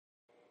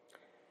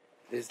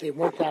This is the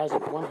 1110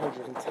 of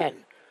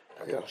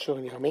Arukh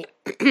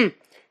HaShulchan.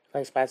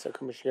 Thanks, Pastor.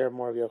 Come and share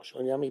more of Arukh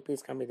HaShulchan.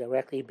 Please come me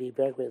directly. It'd be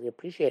very greatly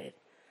appreciated.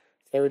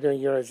 Today we're doing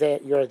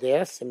Yerodeh,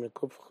 Siman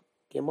Kuf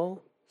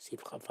Gimel,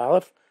 Sif Chaf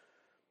Aleph,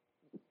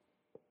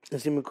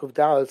 Siman Kuf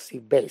Dal,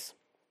 Sif Beis.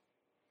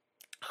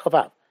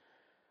 Chavav.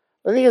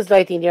 Only is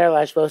lighting Yer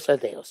Lashvos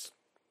Adeos.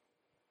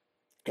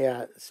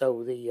 Yeah, so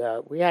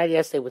we had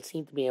yesterday what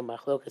seemed to be a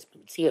machlokas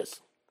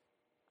b'mtzius.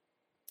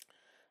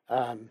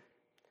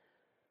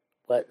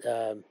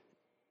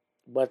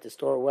 What the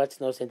story, what's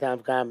nosin tam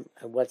of gam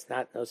and what's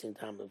not nosin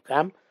tam of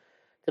gam.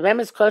 The mem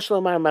is koshel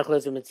amar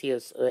machlokas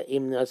b'mtzius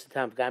im nosin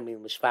tam of gam in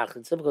mishvach.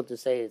 It's difficult to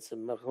say it's a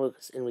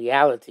machlokas in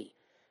reality.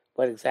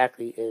 What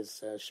exactly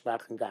is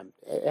shvach and gam?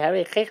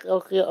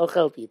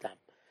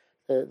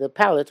 The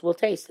palate will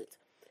taste it.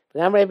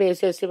 He's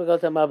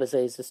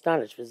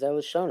astonished. I'm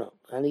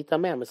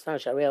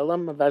astonished.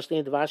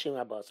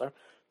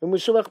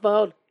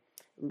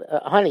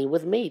 Honey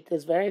with meat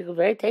is very,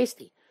 very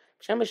tasty.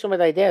 Maybe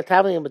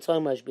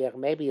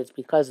it's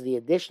because of the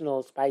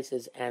additional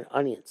spices and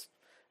onions.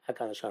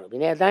 It's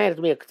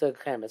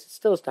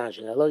still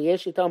astonishing.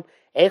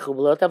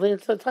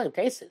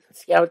 Taste it.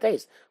 See how it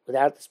tastes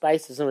without the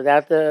spices and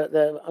without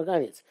the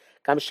onions.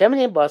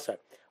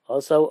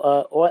 Also,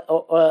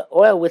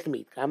 oil with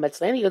meat.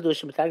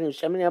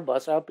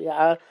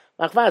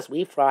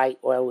 We fry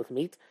oil with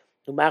meat.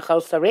 And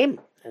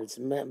it's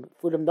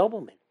food of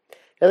noblemen.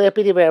 The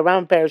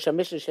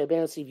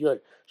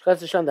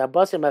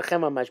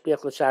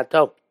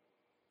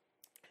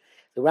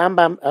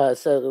Rambam,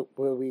 so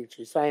where we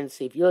find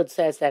Sif Yud,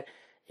 says that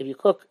if you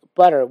cook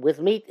butter with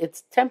meat,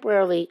 it's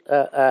temporarily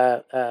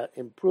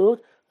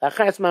improved.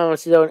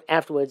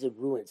 Afterwards, it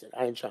ruins it.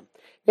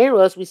 Then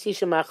we see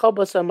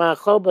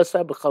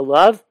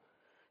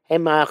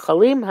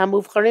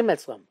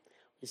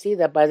we see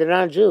that by the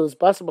non-Jews,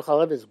 basar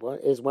b'chalav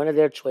is one of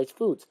their choice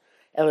foods.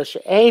 But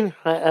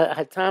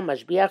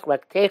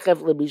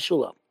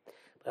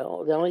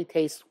they only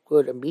taste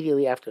good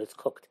immediately after it's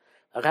cooked.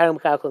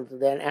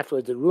 Then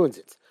afterwards it ruins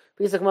it.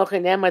 So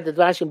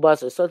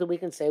that we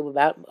can say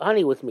about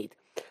honey with meat,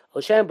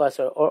 or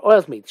basar, or oil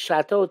with meat,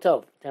 shato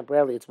tov.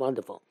 Temporarily, it's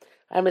wonderful.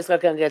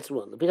 Gets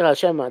ruined.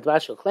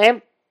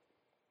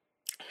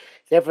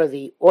 Therefore,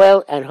 the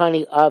oil and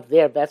honey of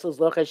their vessels,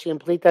 we're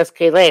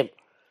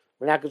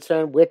not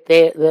concerned with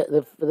their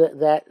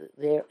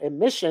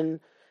emission,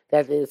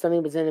 that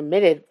something was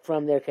emitted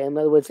from their kelim. In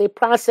other words, they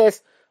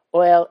process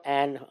oil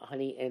and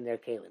honey in their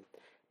kelim.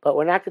 But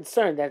we're not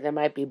concerned that there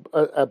might be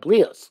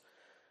blios.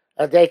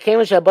 They came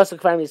in Shabbos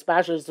Kvarim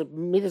Yispashos, the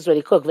meat is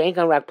already cooked.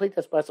 Veinkan Rak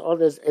Plitas, but all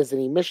this is an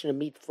emission of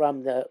meat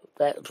from the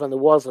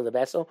walls of the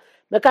vessel.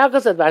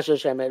 Mekakas Advash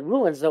Hashem, it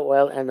ruins the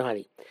oil and the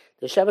honey.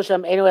 The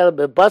Shavasham Ein Oil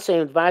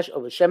Bebasar Advash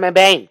over Shem and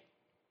Bain.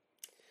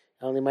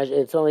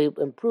 It only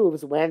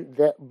improves when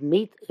the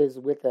meat is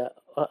with the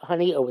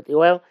honey or with the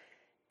oil,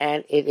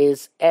 and it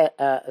is a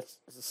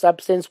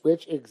substance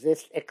which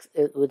exists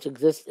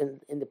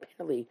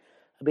independently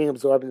of being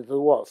absorbed into the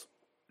walls.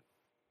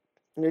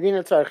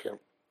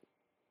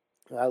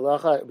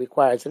 Allah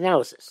requires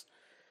analysis.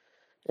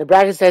 The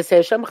bracket says,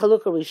 Sham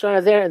Chalukah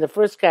Rishon there in the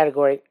first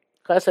category,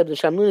 Kasab the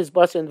Shamlun is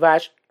Basar and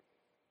Vash,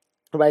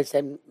 right?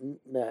 Said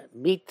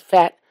meat,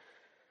 fat,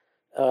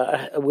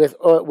 with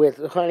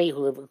honey,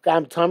 who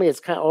gam tummy, it's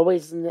kind of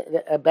always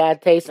a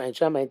bad taste. I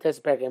sham my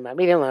anticipate my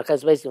meeting,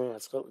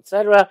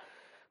 etc.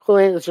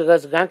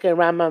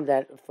 Rambam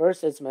that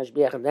first it's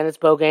mashbiach and then it's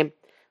pogame.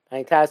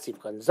 I tasif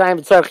kon zaim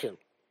tzarchim.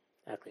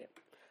 Not clear.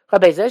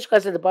 Chabezesh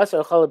because the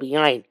basar chol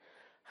behind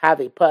have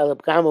a gam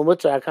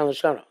mutzar akan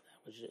l'shana.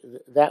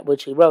 That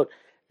which he wrote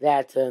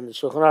that in the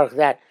Shulchan Aruch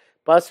that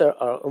basar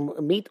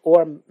or meat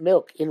or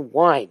milk in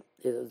wine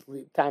is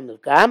time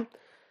of gam.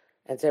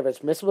 And so it's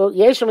permissible.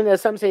 Yeshim,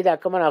 some say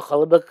that come on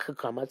chalav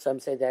kamat. Some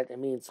say that it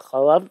means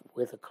chalav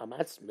with a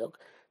kamat's milk.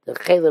 The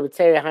chalev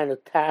tzere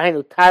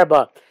hainu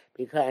tarba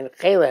and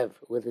chalev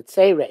with a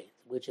tzere,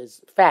 which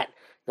is fat.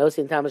 No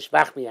sin tamish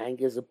vachmiyan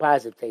gives a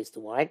positive taste to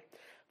wine.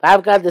 But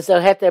I've got this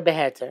heter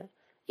beheter,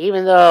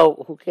 even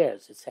though who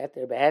cares? It's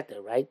heter beheter,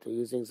 right? They're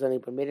using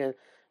something permitted.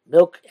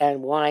 Milk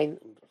and wine,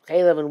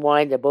 chalev and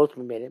wine, they're both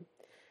permitted.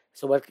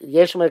 So what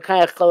yeshim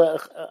kind of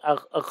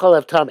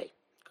chalav tummy.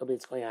 Could be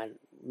it's going on.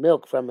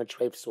 Milk from a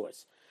treif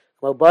source.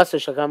 Well, basar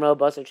shakamra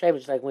basar treif,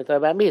 just like when we talk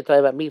about meat from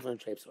a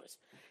treif source.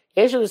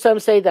 Some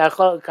say that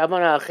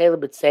kamana chayla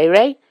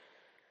b'tzeirei.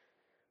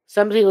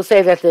 Some people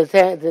say that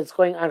it's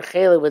going on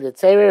chayla with the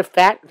tzeirer,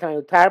 fat,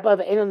 tarba,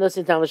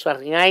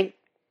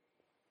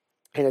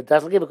 and it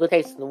doesn't give a good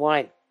taste in the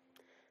wine.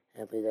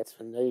 I believe that's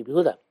from Noy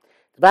Yehuda.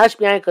 The bash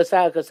behind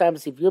kosam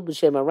sif yud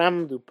b'shem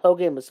aram do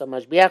pogim with some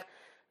mashbiach.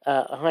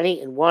 Honey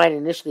and wine,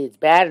 initially it's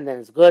bad and then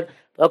it's good.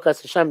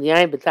 Also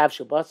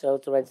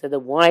right, said the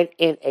wine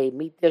in a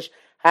meat dish,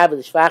 have the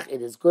shvach,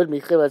 it is good,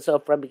 so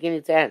from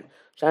beginning to end.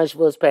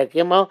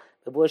 The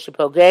worship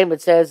game,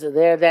 it says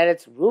there that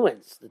it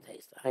ruins the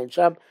taste. Has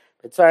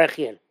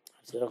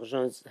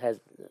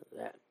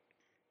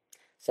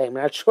saying, I'm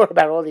not sure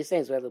about all these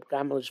things. We have the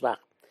shvach.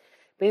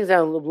 Brings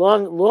down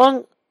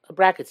long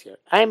brackets here.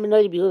 I'm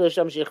Noy Behuda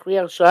Sham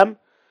Shechriach Sham.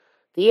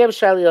 The Yev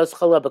Shalios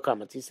Chala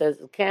B'Kamatz. He says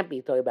it can't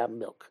be talking about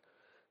milk.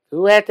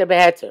 Who had to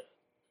beheter?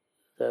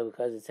 So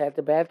because it's had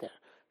to beheter.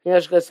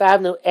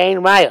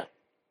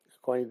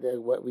 According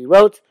to what we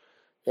wrote,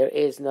 there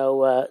is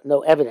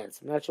no evidence.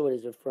 I'm not sure what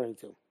he's referring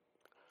to.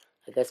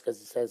 I guess because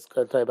it says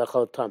talking about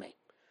Chol Tome. So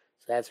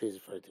that's what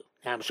he's referring to.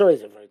 Now I'm sure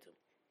he's referring to.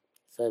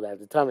 So about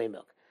the tummy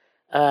milk.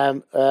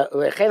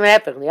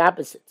 The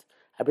opposite.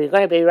 I'm going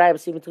to be right.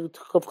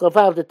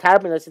 The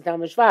tarpon is in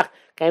Shvach.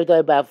 Can't talk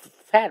about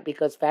fat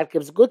because fat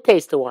gives good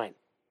taste to wine.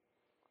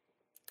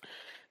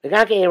 The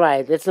Ganke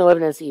right. That's no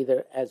evidence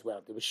either as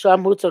well. There was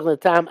Sham Mutzach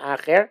Latam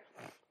Acher.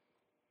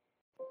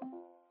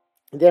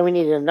 Then we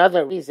need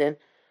another reason.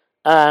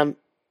 Okay,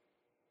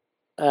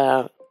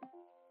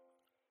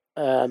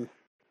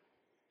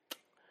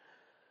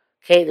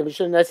 the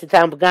Mishun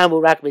Nasitam Pagam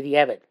will rock with the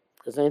Evid.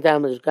 Because the only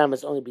time the Pagam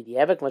must only be the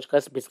Evid, much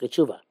custom is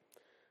Kechuva.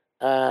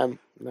 I'm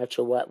not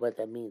sure what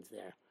that means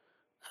there.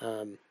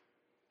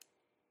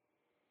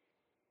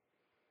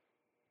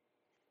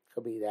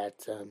 Could be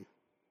that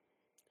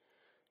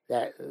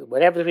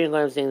whatever the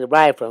I'm saying the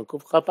riot from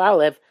Kuf Chaf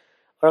Aleph,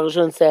 Arukh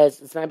HaShulchan says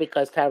it's not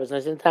because Tar was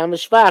not in time of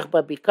Shvach,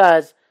 but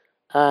because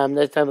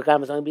the time of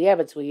Pagam must only be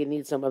Evid, so you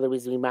need some other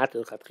reason to be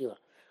Matul Chatchila,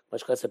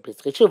 much custom is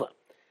Kechuva.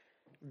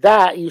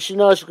 That you should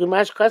know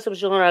Shkumash Kasam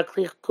Shulchan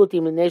Aklich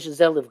Kutim in Nation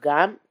Zeliv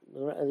Gam.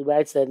 He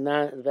writes that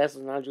the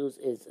vessels non-Jews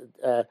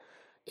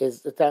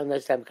is the time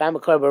next time. Gam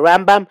Akor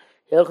Rambam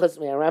Hilchos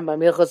Me Rambam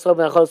Hilchos Sov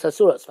Hilchos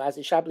Hasuros Fasi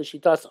Shabli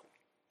Shitoso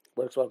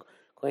works well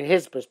according to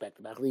his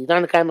perspective. You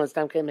don't come on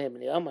Stam Kelim in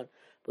the Oman,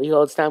 but he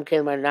holds Stam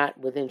Kelim are not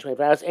within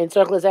 24 hours. And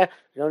circle is that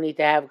you don't need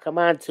to have come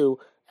on to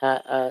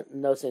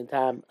Nosin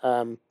Tam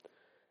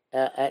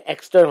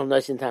external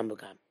Nosin Tam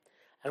B'Gam.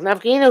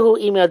 Agnav who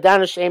emailed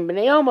Dana Shem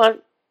B'nei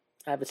Oman.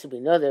 Obviously, we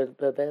know that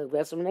the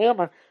Vesam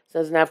Neomar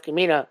says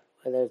Nafkamina,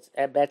 whether it's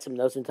at Betzim,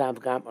 Nosin Tam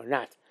Gam or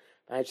not.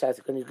 My child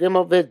says,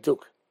 Gimel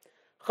Viduk.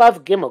 Chav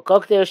Gimel,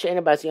 Kokter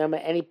Shena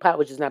Basiyama, any pot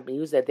which is not being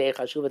used that day,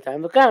 Chashuva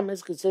Tam Gam,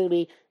 is considered to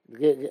be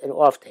an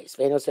off taste.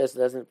 Veno says it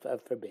doesn't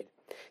forbid.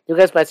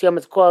 Because Basiyama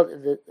is called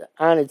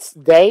on its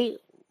day,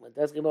 it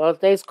does give off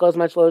taste, cause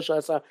much lower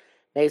Shasa.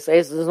 May say,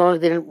 as long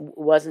as it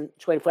wasn't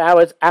 24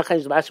 hours, Achan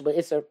is Bashaba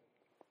Isser.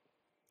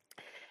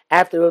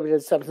 After the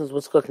substance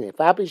was cooking it.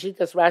 Even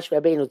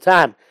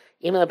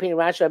opinion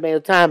Rashi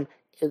Rabbeinu Tam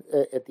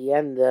at the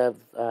end of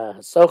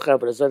Socher,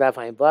 but Zodaf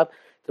Haim Bob,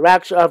 the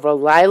Raksha of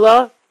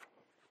Laila,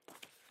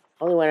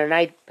 only when a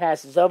night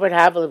passes over it,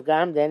 Havel of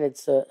Gam, then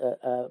it's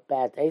a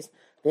bad taste.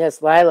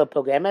 There's Laila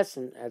Pogemes,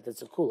 and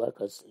that's a kula,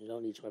 because you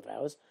don't need 24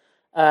 hours.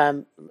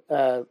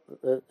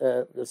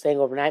 The saying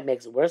overnight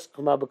makes it worse.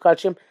 Kumal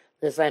Bekachim,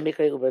 this like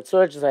Mikri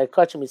Ubertzur, just like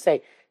Kachim, we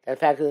say, that the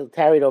fact that it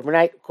tarried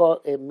overnight,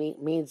 it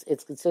means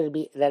it's considered to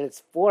be that its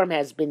form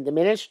has been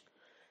diminished.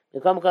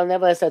 Most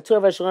paskim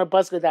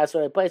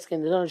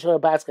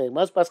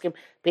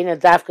being a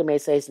dafka may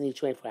say it's in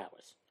 24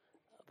 hours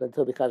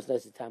until it becomes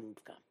nice time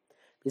of come.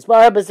 We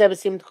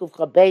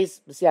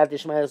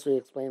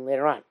explain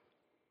later on.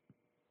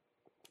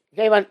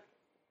 Okay, one.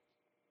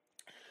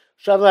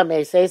 Shavla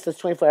may say it's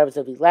 24 hours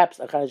of elapsed.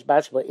 Achanish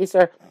Bashba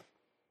Isser.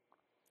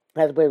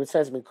 Had the bread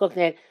says been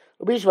cooking it.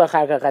 And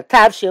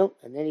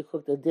then you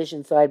cook the dish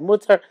inside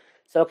mutter.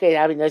 So okay,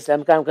 having nice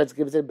because it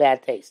gives it a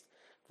bad taste.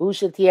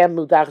 That's if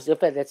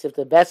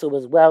the vessel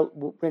was well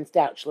rinsed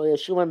out. So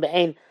there's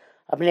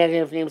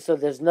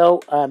no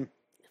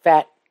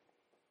fat,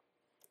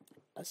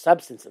 a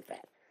substance of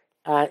fat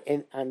on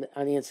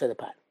the inside of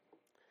the pot.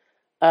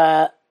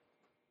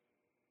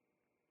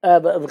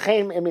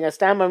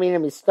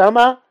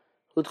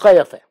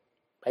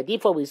 By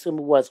default, we assume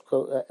it was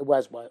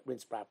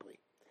rinsed properly.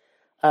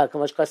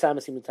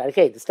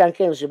 Okay, the stand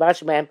came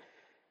Shabashman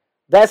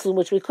vessel in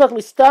which we cook,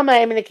 we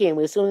stomach in the king,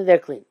 we assume that they're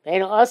clean.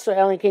 And also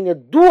Ellen King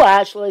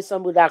it's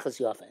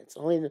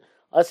only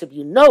us if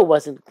you know it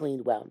wasn't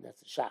cleaned well.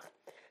 That's a shach.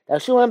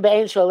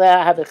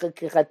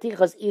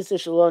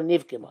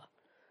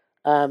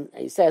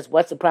 He says,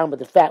 what's the problem with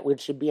the fat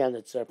which should be on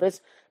its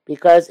surface?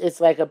 Because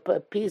it's like a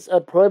piece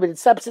of prohibited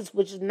substance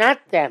which is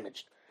not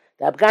damaged.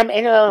 The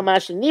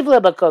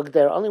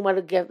only one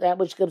to get that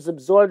which gets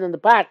absorbed in the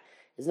pot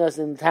is not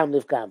in the time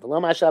of gam. Below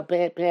mashal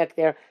pinek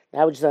there,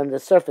 now which is on the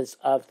surface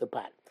of the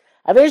pot.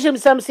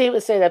 Some say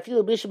that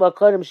even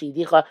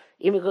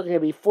cooking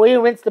it before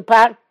you rinse the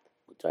pot,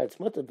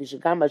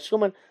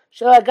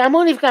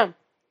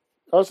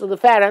 also the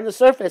fat on the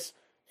surface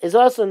is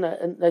also in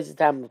the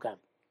time of gam.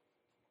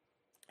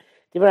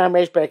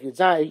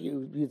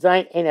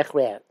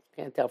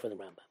 Can't tell from the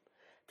Rambam.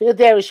 Feel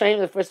there is showing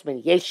the first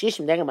minute. Yes,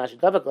 shishim negamash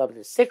dovak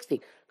is 60,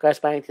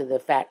 corresponding to the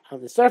fat on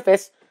the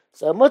surface.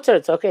 So mutter,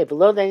 it's okay.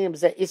 Below the name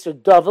is Isser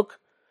Dovuk.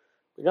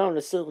 We don't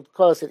assume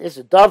call it an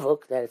Isser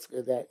Dovuk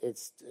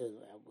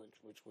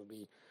which would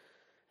be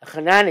a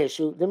Chanan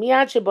issue. The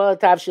miyad sheba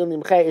tavshil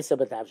nimche Isser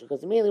batavshil,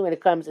 because immediately when it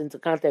comes into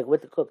contact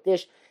with the cooked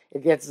dish,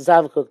 it gets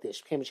dissolved in the cooked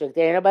dish.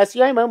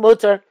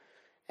 Mutter,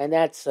 and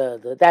that's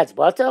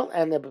batel,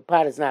 and the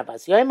pot is not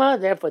bas yoima,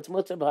 therefore it's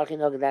mutter.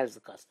 That is the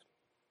custom.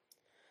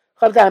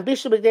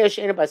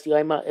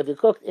 If you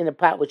cooked in a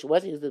pot which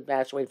wasn't used to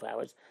mash 24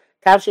 hours,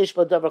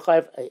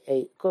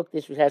 a cooked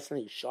dish which has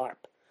something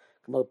sharp,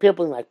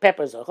 people like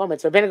peppers or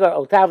chometz or vinegar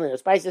or tavlin or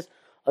spices,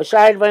 or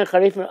shayad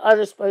charif and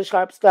other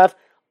sharp stuff.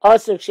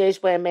 Also,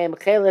 mem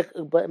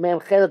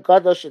chelik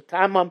gadol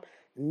shetamam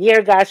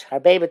nirgash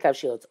harbei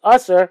b'tavshil. It's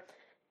also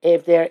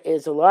if there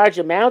is a large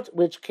amount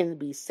which can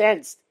be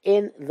sensed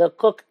in the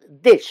cooked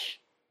dish.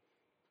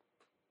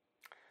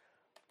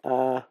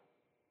 Because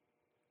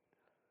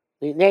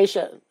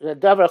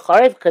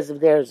if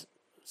there's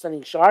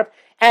something sharp,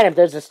 and if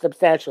there's a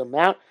substantial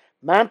amount,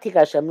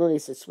 mamtika shamnuni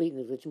is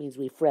sweetens, which means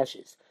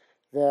refreshes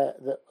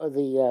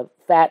the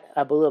fat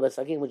abaluba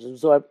sakin, which is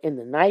absorbed in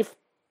the knife.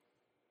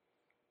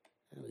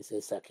 We say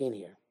sakin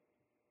here.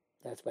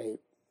 That's why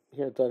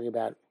here I'm talking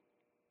about.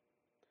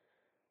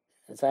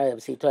 That's how I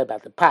see talking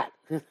about the pot.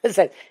 It's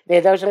like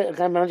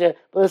come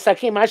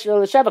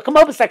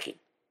over sakin.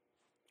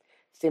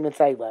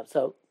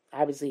 So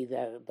obviously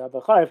the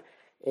davar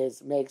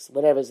makes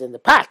whatever's in the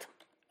pot,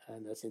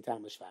 and that's in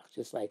Talmud Shvach,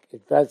 just like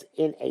it does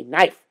in a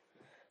knife.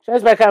 So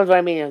that's my comments. What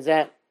I mean is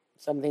that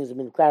some things have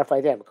been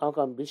clarified there.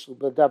 Nevertheless,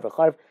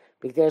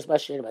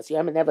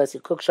 you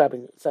cook sharp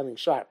something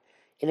sharp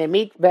in a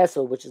meat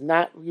vessel which is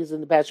not used in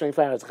the past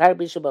 24 hours,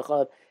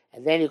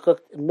 and then you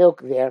cook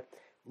milk there.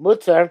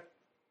 Mutter,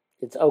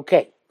 it's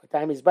okay.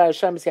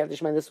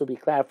 This will be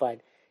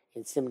clarified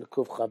in Simon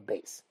Kuf Chav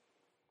Beis.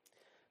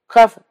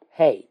 Kaf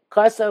Hey,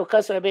 Kasa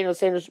Rabbeinu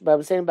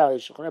saying Bali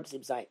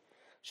Shulchan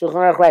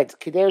Aruch writes,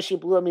 Kidei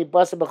Shiblu Mi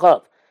Basa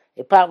B'Chav,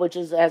 a pot which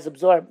has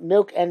absorbed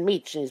milk and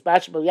meat, Sheniz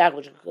Bashab Yak,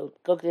 which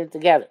cooked it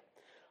together,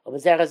 or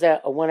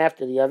one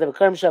after the other.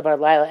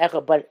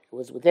 But it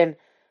was within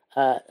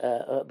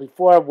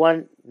before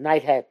one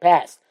night had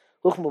passed.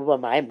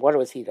 Water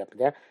was heated up in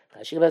there.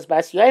 It's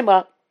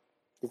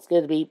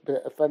going to be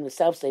from the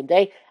self-same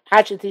day.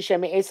 For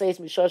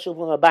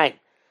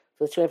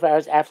 24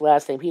 hours after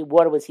last time,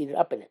 water was heated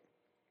up in it.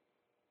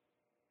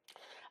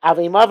 But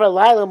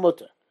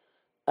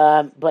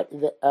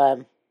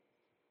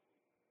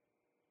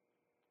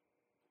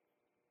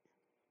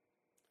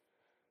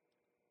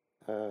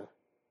the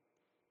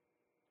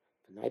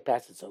night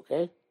pass, it's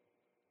okay.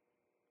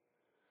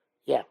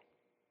 Yeah,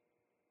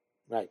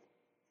 right.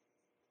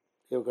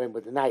 You're going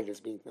with the night as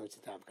being no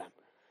tzitav kam.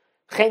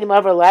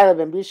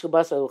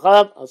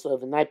 Also, if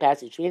the night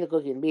passes between the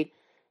cooking the meat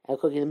and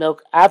cooking the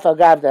milk, even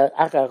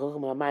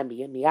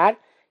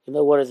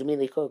though water is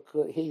immediately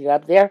heated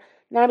up there.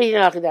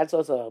 That's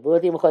also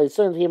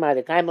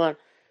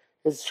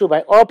it's true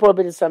by all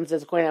prohibited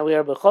substances. According to we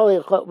hold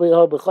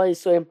b'chol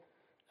yisurim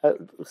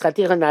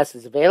chaticha nas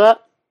is vela.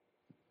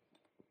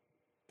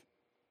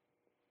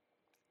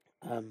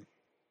 I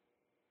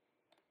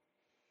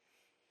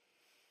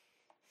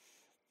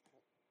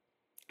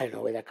don't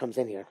know where that comes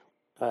in here.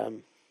 I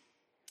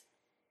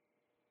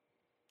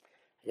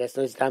guess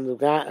those times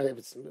if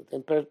it's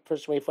in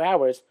first 24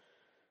 hours,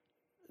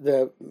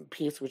 the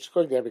piece which is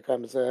cooked there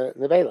becomes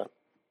nevela.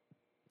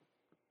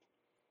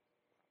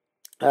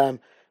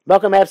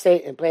 Malcolm F. say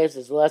in place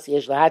is lost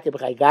yesh lahati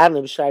b'chaygav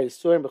l'mishari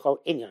surim b'chol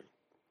inyan.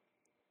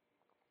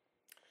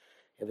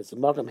 If it's a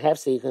Malcolm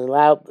Hefse, you can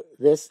allow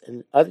this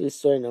and other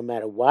yisurim no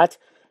matter what.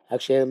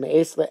 Actually,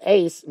 me'es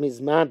le'es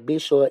mizman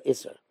bishul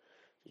iser.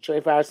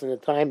 24 hours from the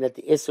time that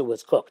the iser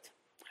was cooked.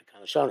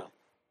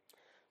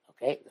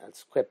 Okay,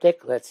 that's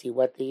cryptic. Let's see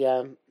what the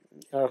Arukh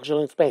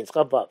HaShulchan explains.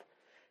 Chabav.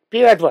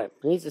 Piradvar.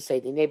 He needs to say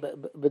the name,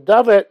 but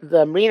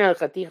the marina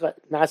chaticha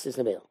nasis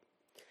nevel.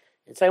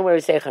 In somewhere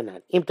we say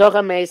chanan. Im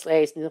tocha meis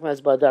leis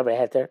nichnas ba davar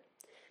heter.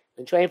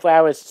 In 24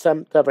 hours,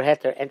 some davar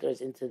heter enters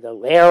into the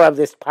layer of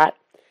this pot.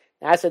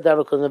 Nasa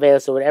davar kol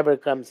nevela, so whatever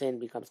comes in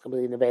becomes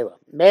completely nevela.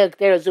 Me'ek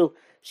terazu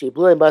she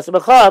blew in basa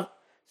b'chav.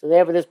 So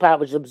therefore, this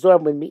pot which is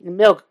absorbed with meat and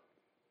milk.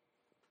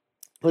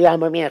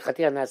 According to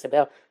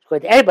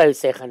everybody who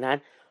say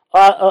chanan.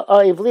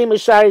 Or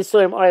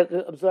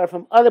absorbed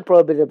from other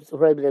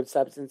prohibitive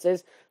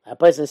substances. A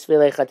person's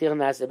file chatir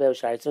nasabel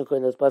sharitzun.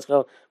 According to those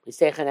pasco, we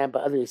say chanan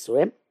by other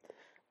yisurim.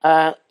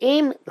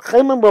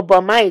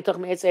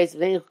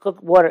 Then you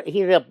cook water,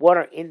 heat up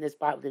water in this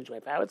pot within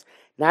 24 hours.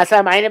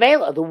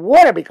 The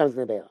water becomes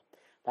nevela.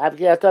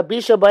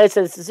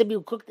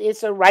 You cook the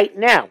isser right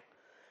now.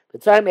 The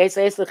time you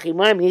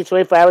need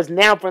 24 hours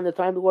now from the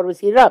time the water was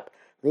heated up.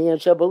 You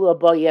have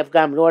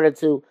in order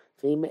to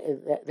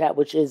that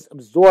which is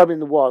absorbed in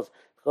the walls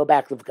go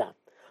back to the gam.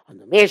 On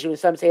the measure,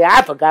 some say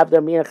afagav the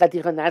mina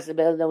chaticha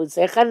nasabel. They would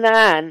say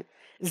chanan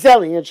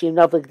zelin yachim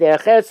noflik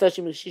derech such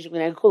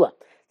mishishim kula.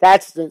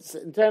 That's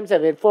in terms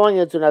of it falling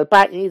into another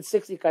pot. You need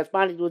 60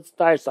 corresponding to its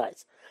star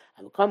size.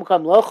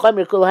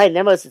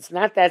 Nevertheless, it's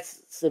not that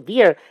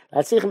severe.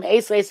 And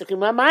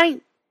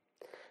the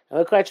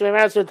correction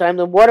around the time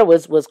the water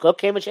was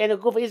cooked,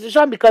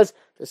 because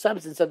the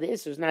substance of the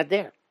isser is not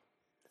there.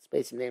 It's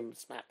basically the name of the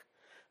smack.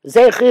 So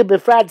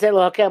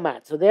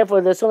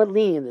therefore, there's somewhat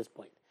lenient in this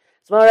point.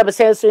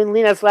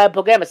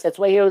 That's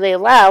why here they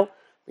allow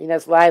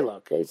linas laila.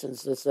 Okay,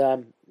 since this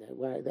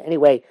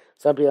anyway,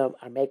 some people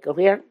are makel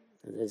here.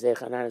 The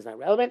Zechanan is not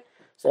relevant.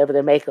 So if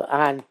they're makel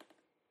on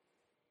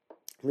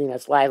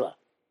Linas Lila.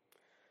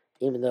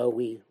 Even though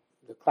the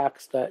clock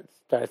started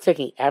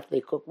ticking after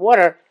they cook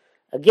water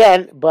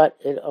again, but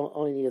it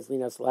only needs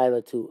Linas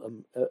Lila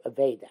to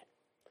evade that.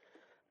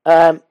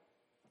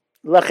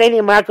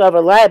 Lacheni Marko of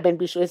Elia ben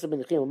Bishulisa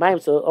ben Nechim Mayim.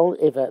 So only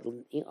if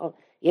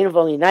even if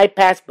only night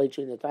passed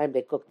between the time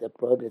they cook the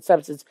prohibited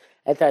substance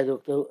and the time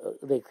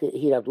they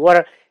heat up the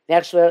water.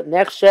 Next time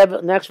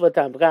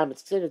V'gam,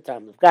 it's considered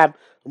time V'gam.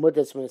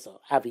 Umudas Mitzvah.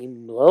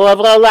 Avim lo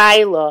avra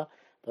Laila.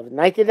 But the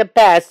night didn't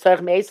pass.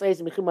 Tzarich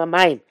me'esleis Mechim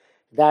Mayim.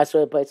 That's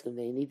where the place comes.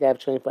 They need to have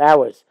 24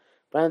 hours.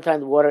 By the time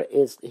the water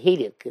is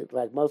heated,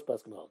 like most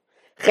bus can hold.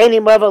 Cheni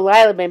Marva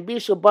Laila ben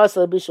Bishul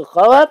Basal Bishul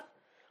Cholav.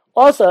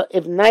 Also,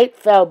 if night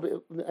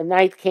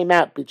came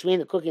out between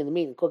the cooking of the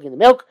meat and cooking the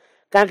milk,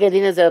 and if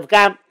it's a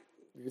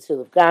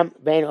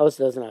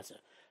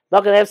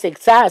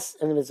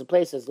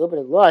place that's a little bit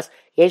of loss,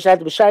 before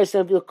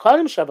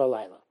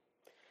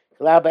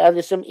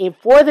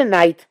the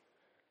night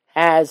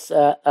has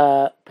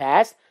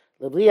passed,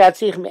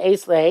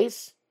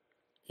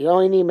 you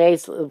only need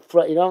mace.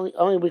 You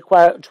only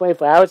require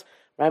 24 hours.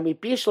 From the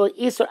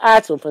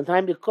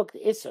time you cook the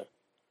isser,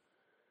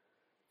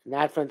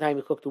 not from the time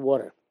you cook the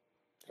water.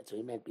 That's what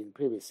he meant in the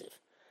previous sif.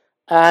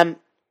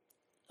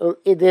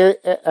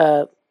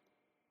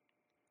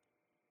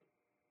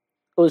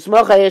 Usmocha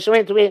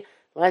Yeshua to be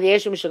like the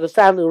Yeshua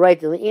Shagosam who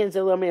write in the ends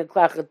of Lomina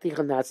Klach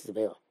Tichon Nats the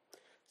Veil.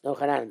 No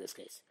Hanan in this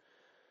case.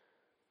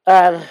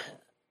 Avo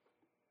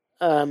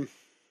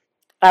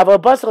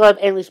Basalav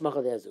English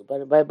Mochadezu,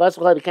 but by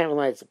Basalav you can't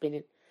rely on his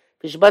opinion.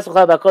 Fish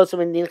Basalav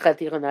Bakosum and Nincha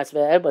Tichon Nats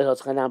Veil. Everybody holds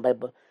Hanan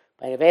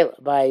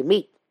by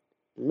meat,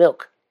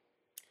 milk.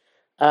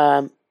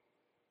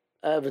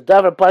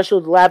 V'davar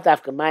pashut lav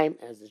dafka mayim,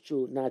 as is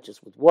true, not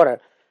just with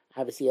water.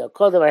 Obviously, a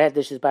kol davar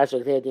hetish is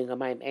pashut there doing a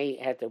mayim any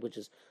heter which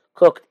is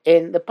cooked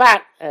in the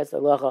pot as the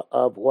lacha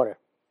of water.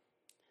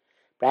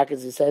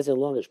 Brackets, it says in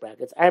longish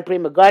brackets. I'm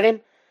prima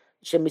gadim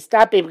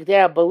shemistapi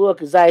b'kdera balua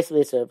kazayis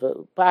v'isser.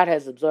 The pot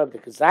has absorbed the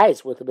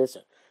kazayis with the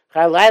v'isser.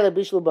 Chalayla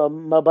bishlu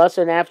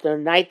mabasar, and after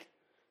night,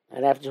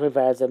 and after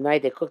 24 hours of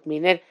night, they cooked meat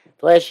in it.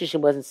 The last shishim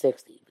wasn't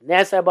 60.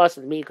 Nasa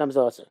basar, the meat comes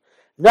also.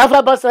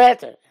 Nafa basar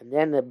heter, and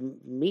then the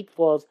meat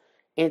falls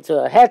into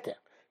a heter.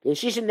 The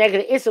shishim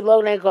negative isser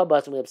low negative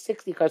basar. We have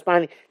 60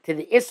 corresponding to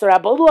the isser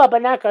abalua,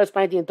 but not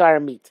corresponding to the entire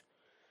meat.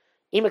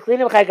 Ima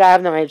klinim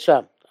chaygav na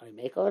sham. Are we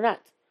make or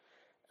not?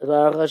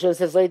 Arukh HaShulchan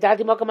says, I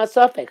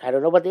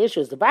don't know what the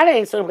issue is. The bada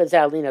ain't something that's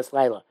linas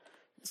laila.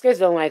 This case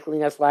don't like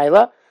linas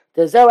laila.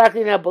 The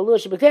zelachlina balua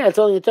shebekter. It's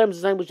only in terms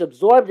of something which is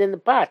absorbed in the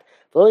pot.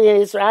 But only in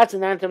isser atz,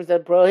 and not in terms of the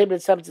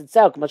prohibited substance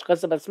itself. Much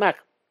kasa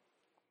basmak.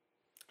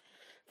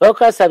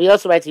 Focus. He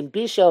also writes in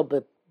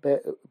bishel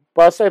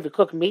basar, if you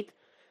cook meat.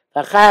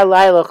 And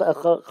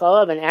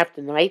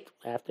after night,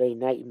 after a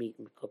night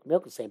you cook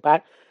milk, the same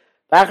pot.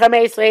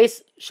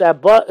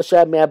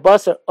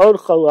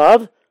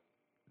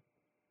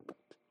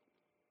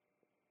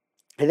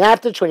 And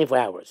after 24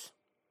 hours,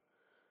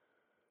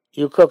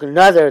 you cook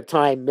another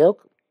time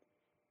milk.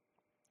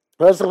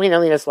 You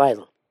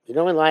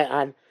don't rely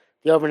on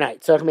the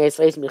overnight. You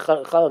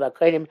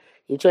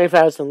 24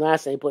 hours from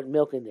last and you put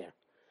milk in there.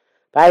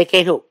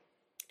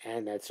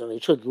 And that's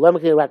only true.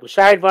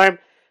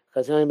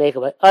 Because they only make it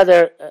by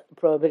other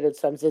prohibited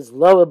substances,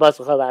 lower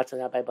basal chav,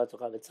 not by basal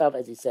chav itself,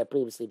 as he said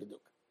previously.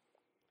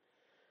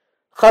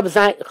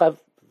 Chav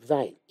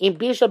zayin. In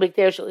bishul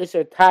b'kter shel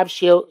iser tav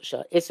shil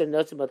shel iser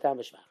notzim b'tam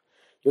mishvach.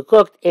 You're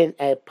cooked in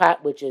a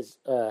pot which is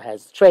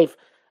has treif,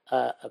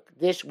 a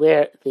dish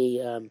where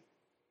the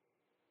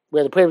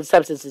prohibited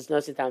substance is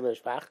notzim tam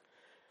mishvach.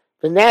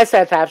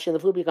 V'nasa tav shil, the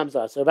food becomes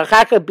also.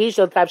 V'chaka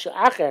bishul tav shil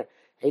acher.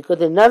 And you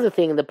cook another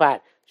thing in the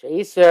pot.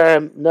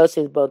 She'iser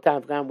nosin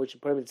botam v'gam, which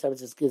prohibited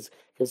substances gives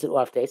it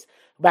off taste.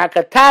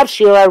 B'akatav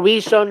shila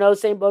rishon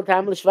nosin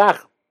botam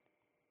l'shvach.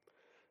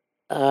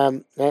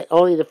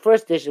 Only the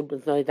first dish is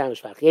nosin tam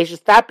l'shvach. Yesh is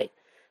topic.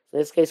 So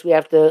in this case, we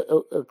have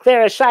to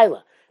clear a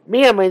shaila.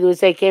 Miyam, when we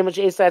say kemuch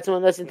isat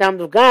nosin tam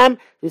v'gam,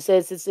 we say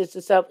it's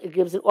itself, it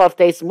gives it off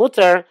taste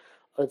mutter.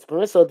 It's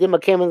permissible. Dima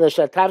kemuch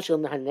l'shatav shil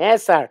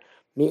nahanesar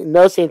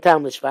nosin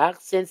tam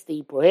l'shvach. Since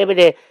the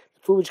prohibited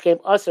food which came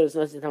also is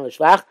nosin tam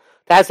l'shvach.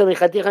 That's when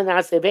Chadicha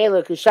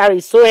Nasevela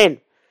Kushari Suin.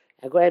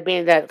 And go ahead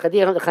being that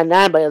Chadicha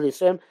Chanan by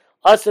Elisuim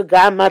also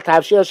Gamma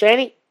Tavshil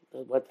Sheni.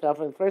 What fell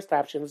from the first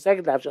Tavshil and the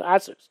second Tavshil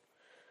Asers.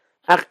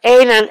 Ach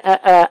Einan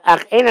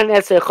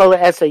Eser Chola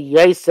Eser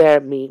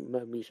Yoser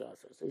Misha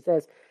Aser. So he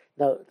says,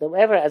 no,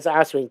 whoever as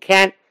Asering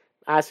can't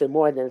Aser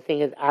more than the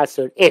thing is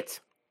Aser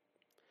it.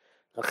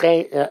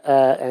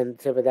 And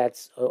so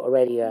that's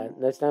already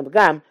that's not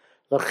Begam.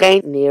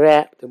 L'chein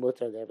Nireh, the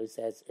Mutter, whoever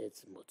says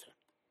it's Mutter.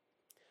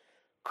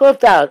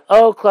 Cooked out.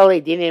 All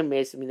klali dinim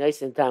is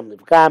minaisin tam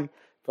livgam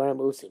for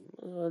usim.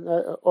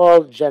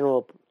 All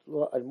general,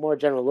 more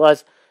general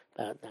laws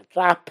about not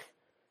drop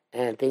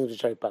and things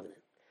which are repugnant.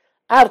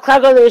 There's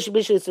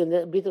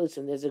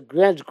a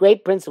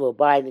great principle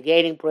by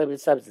negating prohibited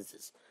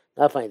substances.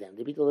 Not find them.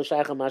 The bitul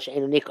l'shaycha masha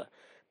enu nikar.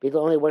 Bitul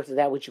only works with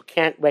that which you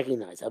can't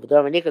recognize.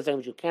 Avador nikar, something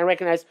which you can't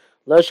recognize.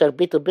 Lo shach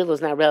bitul is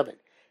not relevant.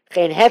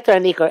 Chen heter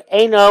nikar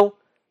eno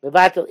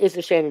Mevatel is a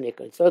shein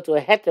nikar. So to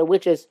a heter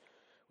which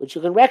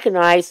you can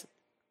recognize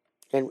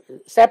and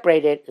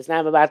separate it is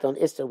not mevatel and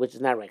iser which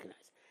is not recognized.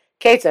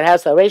 Ketzer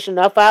has salvation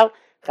nafal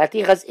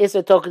chatichas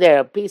iser tokder.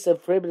 A piece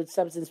of prohibited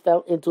substance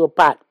fell into a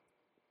pot.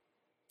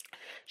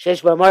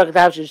 Shesh b'mark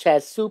tav which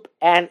has soup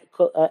and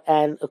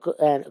a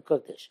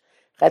cooked dish.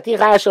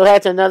 Chaticha shel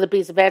heter, another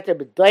piece of heter,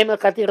 but doimel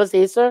chatichas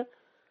iser.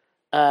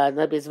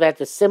 Another piece of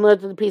heter similar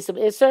to the piece of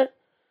iser.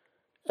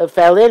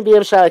 Fell in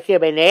b'yim shalakir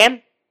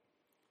b'neim.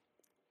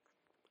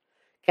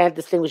 Can't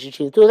distinguish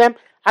between the two of them.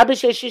 Even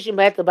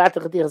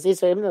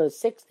though it's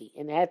 60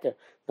 in the heter,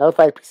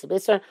 nullified piece of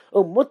iser.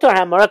 Mutar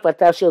hamarak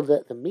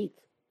v'tavshil, the meat,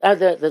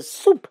 the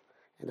soup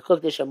and the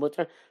cooked dish are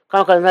mutar.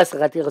 Can't call unless the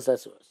chatichas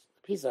asuros.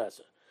 The piece are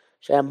asur.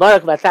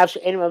 Shehamarak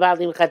v'tavshil enim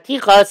avadim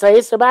chatichas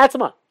ha'isur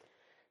ba'atzma.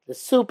 The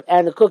soup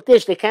and the cooked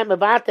dish, they can't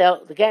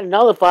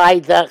nullify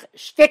the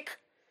shtick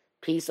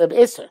piece of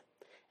iser.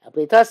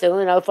 They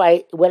only nullify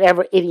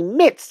whatever it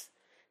emits.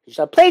 You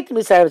shall play to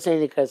me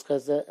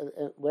because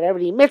whatever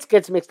it emits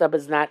gets mixed up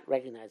is not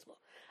recognizable.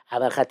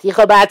 The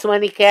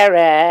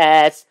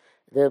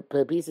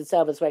piece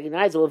itself is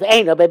recognizable.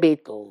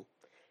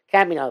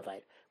 Can't be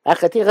nullified.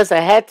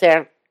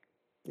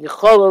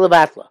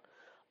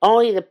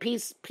 Only the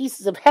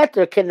pieces of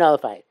heter can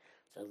nullify it.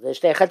 So the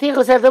shtei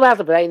chatichos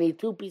heter, but I need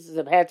two pieces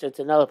of heter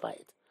to nullify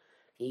it.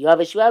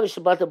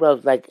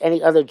 Like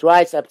any other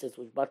dry substance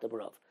with butter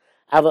barov.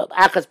 But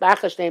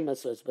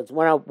it's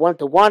 1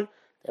 to 1,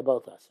 they're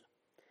both us.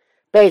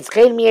 If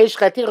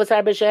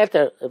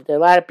there are a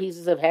lot of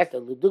pieces of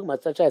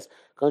heter, such as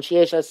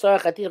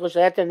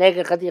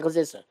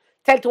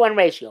 10 to 1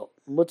 ratio,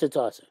 mutter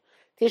to aser.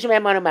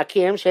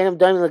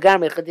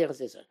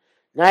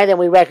 Neither then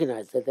we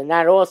recognize that they're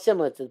not all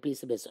similar to the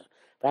piece of iser.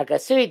 But the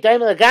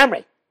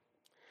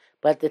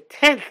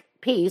 10th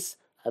piece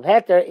of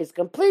heter is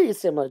completely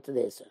similar to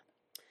the iser.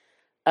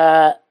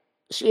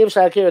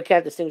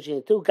 Can't distinguish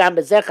between the two. So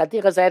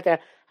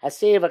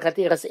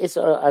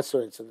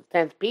the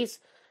 10th piece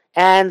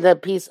and the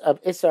piece of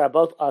iser are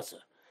both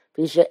asur.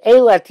 These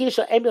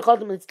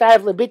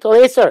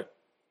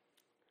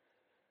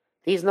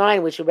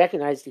 9 which you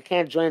recognize, you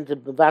can't join the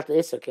mevatel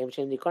iser.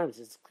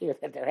 It's clear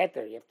that they're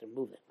heter. You have to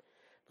move them.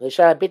 All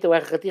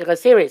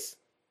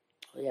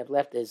you have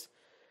left is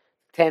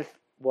 10th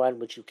one,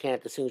 which you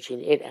can't distinguish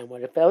between it and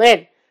when it fell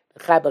in.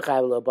 The 1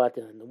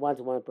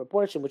 to 1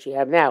 proportion which you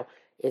have now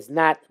is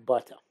not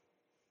bata.